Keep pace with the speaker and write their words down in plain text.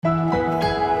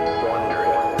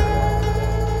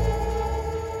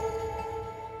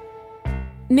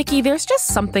Nikki, there's just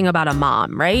something about a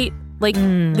mom, right? Like,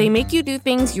 they make you do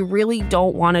things you really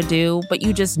don't want to do, but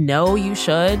you just know you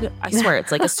should. I swear,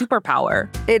 it's like a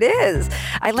superpower. It is.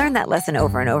 I learned that lesson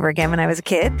over and over again when I was a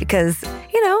kid because,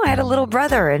 I had a little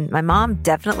brother and my mom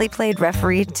definitely played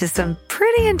referee to some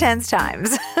pretty intense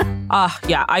times.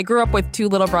 Yeah, I grew up with 2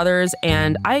 little brothers,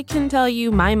 and I can tell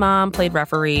you my mom played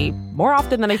referee more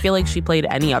often than I feel like she played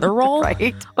any other role.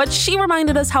 Right. But she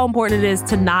reminded us how important it is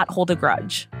to not hold a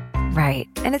grudge. Right.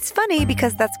 And it's funny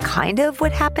because that's kind of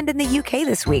what happened in the UK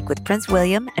this week with Prince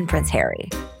William and Prince Harry.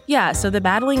 Yeah, so the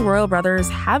battling royal brothers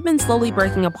have been slowly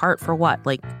breaking apart for what,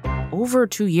 like over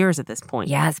 2 years at this point.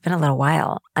 Yeah, it's been a little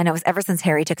while. I know ever since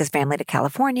Harry took his family to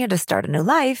California to start a new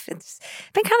life, it's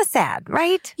been kind of sad,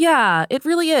 right? Yeah, it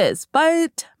really is.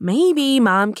 But maybe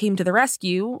Mom came to the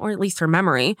rescue, or at least her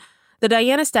memory. The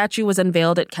Diana statue was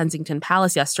unveiled at Kensington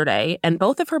Palace yesterday, and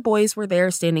both of her boys were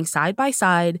there standing side by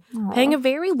side, paying a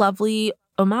very lovely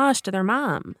homage to their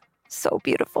mom. So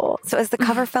beautiful. So as the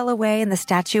cover fell away and the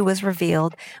statue was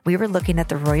revealed, we were looking at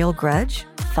the royal grudge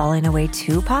falling away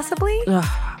too, possibly?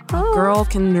 Ugh, a girl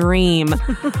can dream.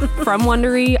 From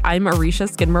Wondery, I'm Arisha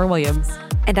Skidmore-Williams.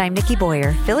 And I'm Nikki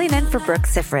Boyer, filling in for Brooke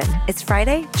Sifrin. It's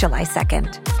Friday, July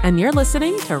 2nd. And you're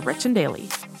listening to Rich and Daily.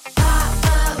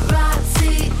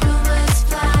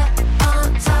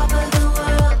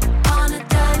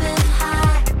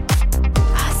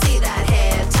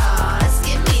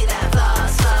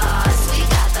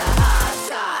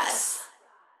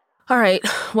 All right.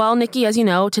 Well, Nikki, as you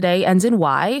know, today ends in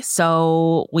Y,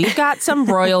 so we've got some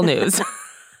royal news.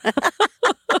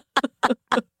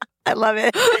 I love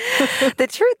it. The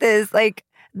truth is,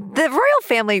 the royal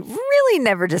family really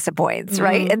never disappoints,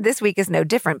 right? And this week is no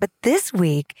different. But this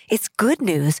week, it's good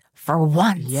news for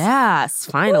once. Yes,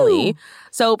 finally. Woo.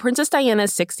 So Princess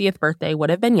Diana's 60th birthday would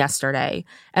have been yesterday,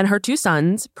 and her 2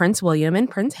 sons, Prince William and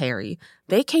Prince Harry,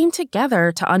 they came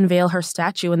together to unveil her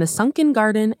statue in the sunken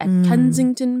garden at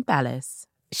Kensington Palace.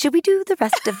 Should we do the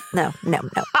rest of... No. Nope.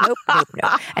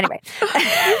 Anyway,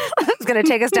 it's going to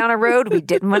take us down a road we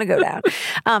didn't want to go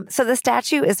down. So the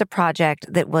statue is a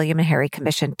project that William and Harry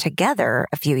commissioned together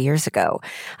a few years ago.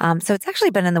 So it's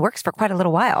actually been in the works for quite a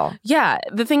little while. Yeah.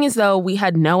 The thing is, though, we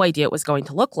had no idea what it was going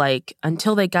to look like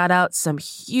until they got out some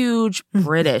huge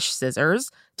British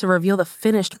scissors to reveal the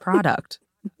finished product.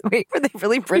 Wait, were they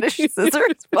really British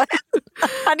scissors? What?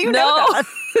 How do you know that?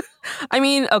 I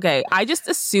mean, okay, I just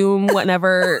assume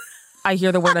whenever I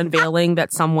hear the word unveiling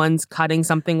that someone's cutting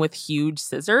something with huge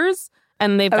scissors,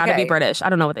 and they've got to be British. I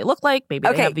don't know what they look like. Maybe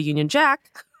they have the Union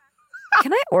Jack.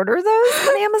 Can I order those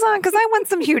on Amazon? Because I want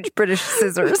some huge British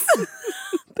scissors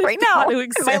right now in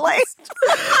my life.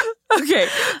 Okay,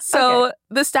 so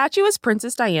the statue is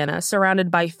Princess Diana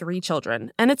surrounded by 3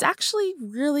 children, and it's actually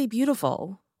really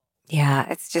beautiful. Yeah,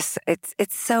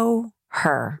 it's so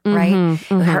her, right?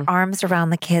 Her arms around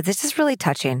the kids. It's just really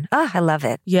touching. I love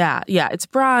it. Yeah, it's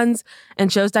bronze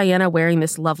and shows Diana wearing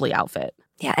this lovely outfit.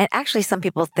 Yeah, and actually some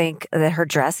people think that her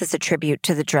dress is a tribute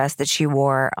to the dress that she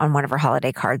wore on one of her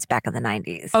holiday cards back in the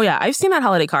 90s. Oh yeah, I've seen that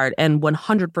holiday card and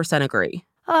 100% agree.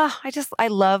 I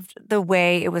loved the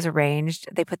way it was arranged.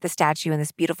 They put the statue in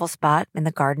this beautiful spot in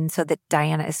the garden so that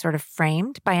Diana is sort of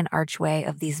framed by an archway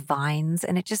of these vines.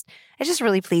 And it's just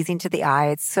really pleasing to the eye.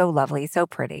 It's so lovely, so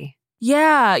pretty.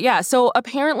 Yeah. So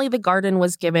apparently the garden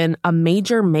was given a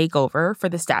major makeover for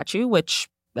the statue, which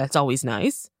that's always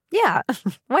nice. Yeah.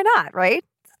 Why not, right?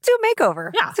 Do a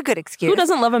makeover. Yeah. It's a good excuse. Who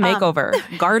doesn't love a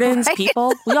makeover? Gardens, right?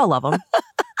 people, we all love them.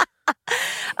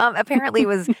 Apparently it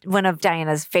was one of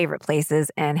Diana's favorite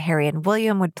places, and Harry and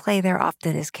William would play there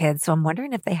often as kids. So I'm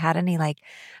wondering if they had any, I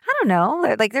don't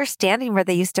know, they're standing where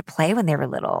they used to play when they were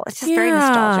little. It's just very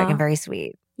nostalgic and very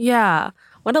sweet. Yeah.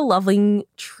 What a lovely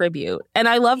tribute. And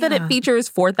I love that it features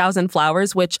 4,000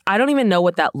 flowers, which I don't even know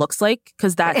what that looks like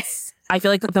because that's, I feel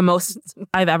like the most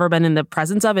I've ever been in the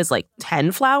presence of is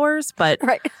 10 flowers, but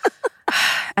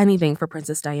anything for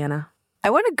Princess Diana. I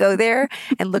want to go there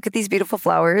and look at these beautiful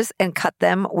flowers and cut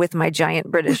them with my giant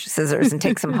British scissors and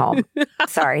take some home.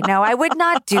 Sorry. No, I would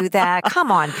not do that.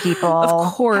 Come on, people.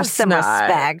 Of course have some not.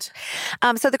 respect.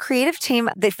 So the creative team,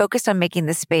 they focused on making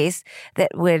the space that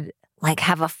would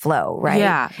have a flow, right?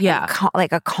 Yeah.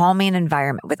 Like a calming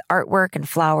environment with artwork and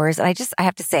flowers. And I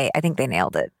have to say, I think they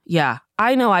nailed it. Yeah.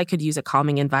 I know I could use a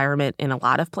calming environment in a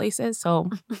lot of places,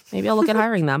 so maybe I'll look at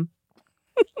hiring them.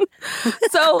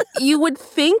 So you would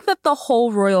think that the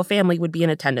whole royal family would be in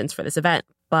attendance for this event,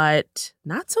 but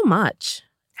not so much.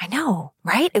 I know,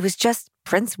 right? It was just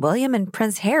Prince William and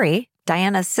Prince Harry,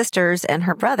 Diana's sisters, and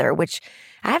her brother, which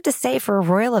I have to say for a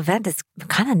royal event is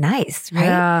kind of nice,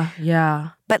 right? Yeah.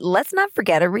 But let's not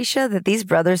forget, Arisha, that these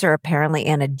brothers are apparently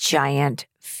in a giant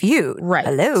feud. Right.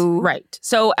 Hello. Right.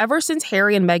 So ever since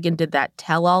Harry and Meghan did that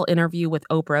tell-all interview with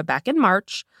Oprah back in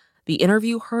March, the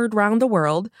interview heard round the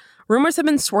world, rumors have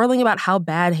been swirling about how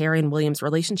bad Harry and William's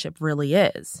relationship really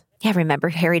is. Yeah, remember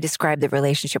Harry described the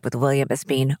relationship with William as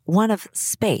being one of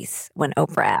space when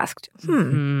Oprah asked,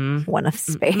 one of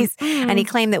space. And he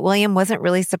claimed that William wasn't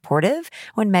really supportive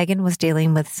when Meghan was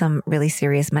dealing with some really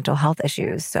serious mental health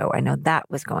issues. So I know that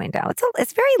was going down.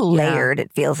 It's very layered,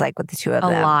 it feels like, with the two of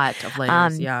them. A lot of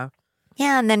layers, yeah.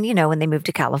 Yeah, and then, when they moved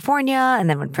to California and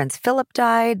then when Prince Philip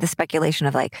died, the speculation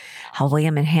of like how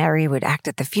William and Harry would act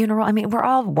at the funeral. I mean, we're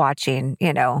all watching,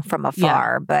 from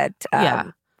afar, but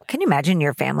can you imagine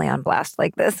your family on blast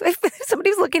like this? If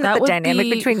somebody was looking at the dynamic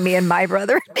between me and my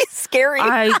brother, it'd be scary.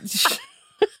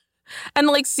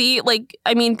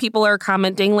 And people are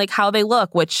commenting like how they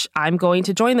look, which I'm going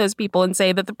to join those people and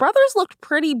say that the brothers looked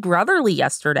pretty brotherly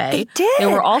yesterday. They did. They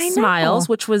were all smiles,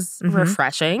 which was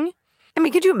refreshing. I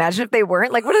mean, could you imagine if they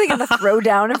weren't? Like, what are they going to throw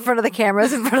down in front of the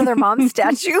cameras in front of their mom's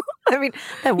statue? I mean,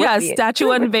 that would be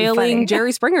statue unveiling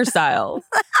Jerry Springer style.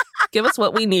 Give us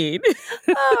what we need.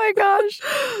 Oh, my gosh.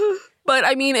 But,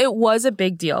 it was a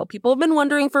big deal. People have been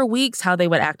wondering for weeks how they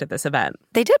would act at this event.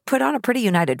 They did put on a pretty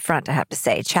united front, I have to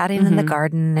say, chatting in the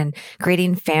garden and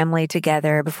greeting family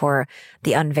together before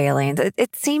the unveiling.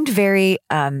 It seemed very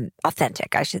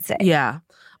authentic, I should say. Yeah.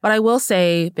 But I will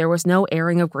say there was no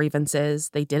airing of grievances.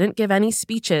 They didn't give any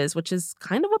speeches, which is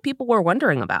kind of what people were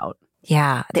wondering about.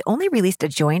 Yeah, they only released a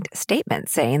joint statement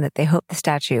saying that they hope the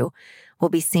statue will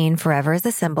be seen forever as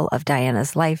a symbol of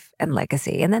Diana's life and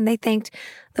legacy. And then they thanked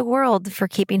the world for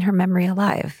keeping her memory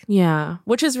alive. Yeah,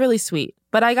 which is really sweet.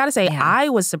 But I gotta say, I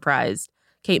was surprised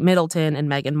Kate Middleton and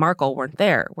Meghan Markle weren't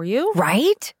there. Were you?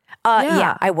 Right?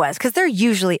 Yeah, I was, because they're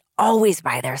usually always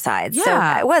by their sides. Yeah. So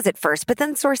I was at first, but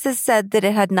then sources said that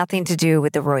it had nothing to do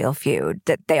with the royal feud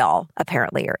that they all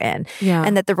apparently are in. Yeah.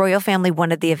 And that the royal family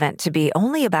wanted the event to be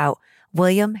only about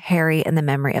William, Harry, and the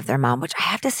memory of their mom, which I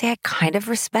have to say I kind of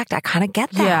respect. I kind of get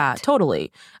that. Yeah,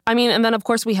 totally. And then of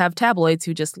course we have tabloids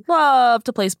who just love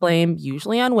to place blame,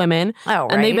 usually on women. Oh,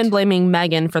 right. And they've been blaming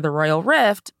Meghan for the royal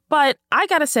rift. But I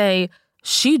gotta say,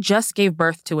 she just gave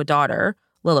birth to a daughter,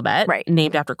 Lilibet,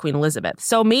 named after Queen Elizabeth.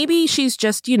 So maybe she's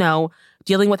just,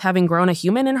 dealing with having grown a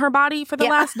human in her body for the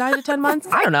last 9 to 10 months.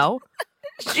 I don't know.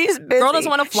 She's busy. Girl doesn't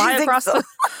want to fly across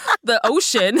the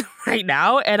ocean right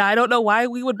now, and I don't know why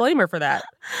we would blame her for that.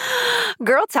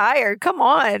 Girl tired. Come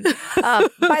on.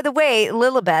 By the way,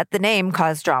 Lilibet, the name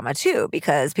caused drama too,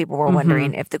 because people were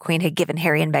wondering if the Queen had given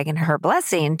Harry and Meghan her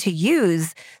blessing to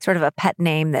use sort of a pet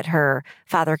name that her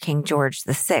father, King George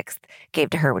VI,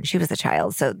 gave to her when she was a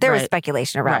child. So there was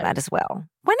speculation around that as well.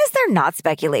 When is there not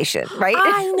speculation, right?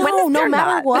 I know, no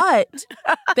matter what.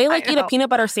 They eat a peanut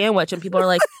butter sandwich and people are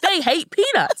like, they hate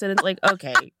peanuts. And it's like,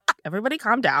 okay, everybody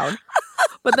calm down.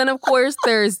 But then, of course,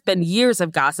 there's been years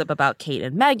of gossip about Kate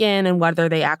and Meghan and whether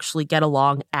they actually get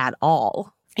along at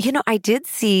all. I did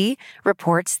see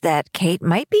reports that Kate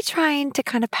might be trying to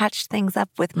kind of patch things up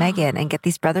with Meghan and get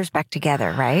these brothers back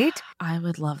together, right? I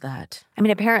would love that.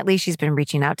 Apparently she's been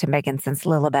reaching out to Meghan since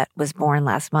Lilibet was born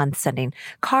last month, sending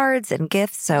cards and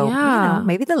gifts. So,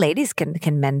 maybe the ladies can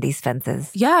mend these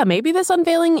fences. Yeah, maybe this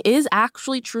unveiling is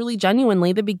actually truly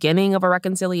genuinely the beginning of a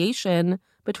reconciliation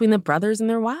between the brothers and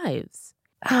their wives.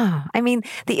 Oh,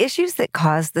 the issues that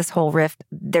caused this whole rift,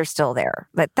 they're still there.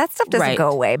 But that stuff doesn't go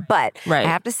away. But I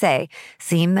have to say,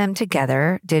 seeing them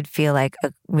together did feel like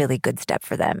a really good step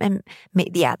for them. And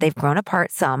they've grown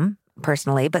apart some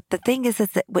personally. But the thing is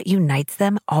that what unites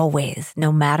them always,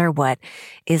 no matter what,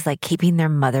 is like keeping their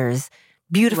mother's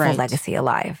beautiful legacy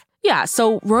alive. Yeah,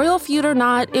 so royal feud or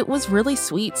not, it was really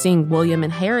sweet seeing William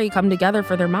and Harry come together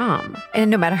for their mom.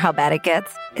 And no matter how bad it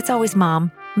gets, it's always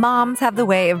mom. Moms have the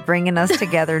way of bringing us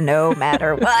together no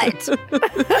matter what.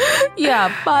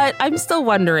 Yeah, but I'm still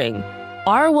wondering,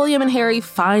 are William and Harry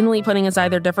finally putting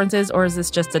aside their differences, or is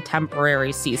this just a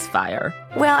temporary ceasefire?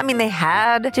 Well, they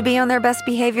had to be on their best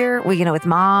behavior, with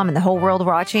mom and the whole world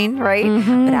watching, right?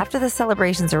 But after the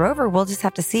celebrations are over, we'll just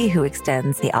have to see who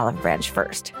extends the olive branch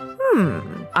first.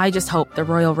 I just hope the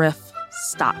royal rift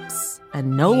stops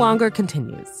and no longer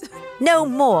continues. No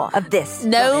more of this.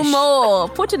 No rubbish. more.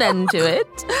 Put an end to it.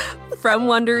 From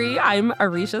Wondery, I'm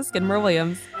Arisha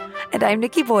Skidmore-Williams. And I'm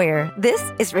Nikki Boyer. This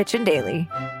is Rich and Daily.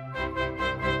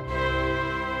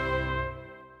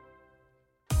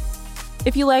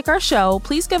 If you like our show,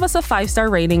 please give us a 5-star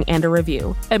rating and a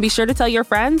review. And be sure to tell your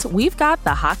friends we've got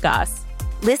the hot goss.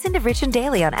 Listen to Rich and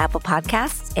Daily on Apple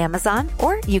Podcasts, Amazon,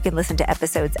 or you can listen to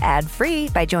episodes ad-free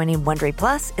by joining Wondery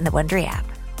Plus in the Wondery app.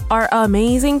 Our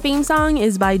amazing theme song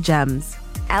is by Gems.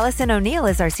 Allison O'Neill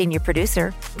is our senior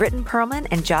producer. Britton Perlman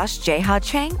and Josh Jehad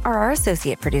Chang are our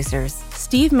associate producers.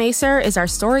 Steve Macer is our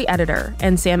story editor,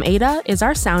 and Sam Ada is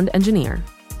our sound engineer.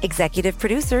 Executive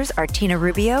producers are Tina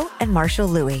Rubio and Marshall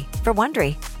Louie for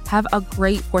Wondery. Have a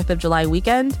great 4th of July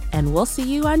weekend, and we'll see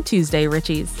you on Tuesday,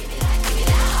 Richies.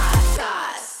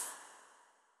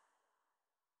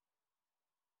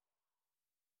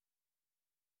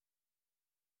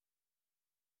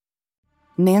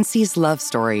 Nancy's love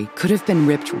story could have been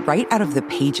ripped right out of the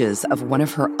pages of one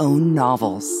of her own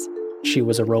novels. She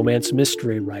was a romance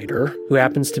mystery writer who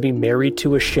happens to be married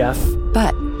to a chef.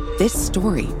 But this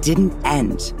story didn't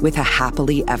end with a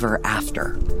happily ever after.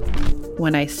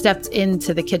 When I stepped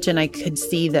into the kitchen, I could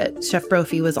see that Chef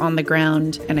Brophy was on the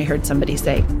ground, and I heard somebody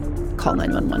say, "Call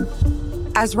 911."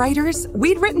 As writers,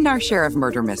 we'd written our share of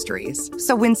murder mysteries.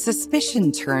 So when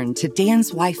suspicion turned to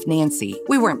Dan's wife, Nancy,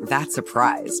 we weren't that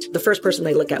surprised. The first person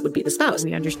they look at would be the spouse.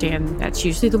 We understand that's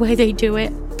usually the way they do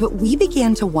it. But we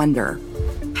began to wonder,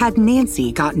 had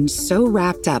Nancy gotten so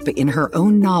wrapped up in her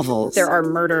own novels There are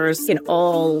murders in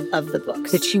all of the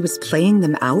books that she was playing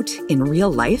them out in real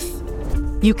life?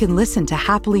 You can listen to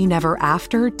Happily Never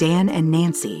After, Dan and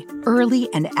Nancy, early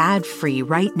and ad-free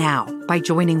right now by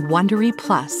joining Wondery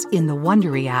Plus in the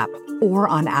Wondery app or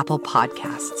on Apple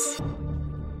Podcasts.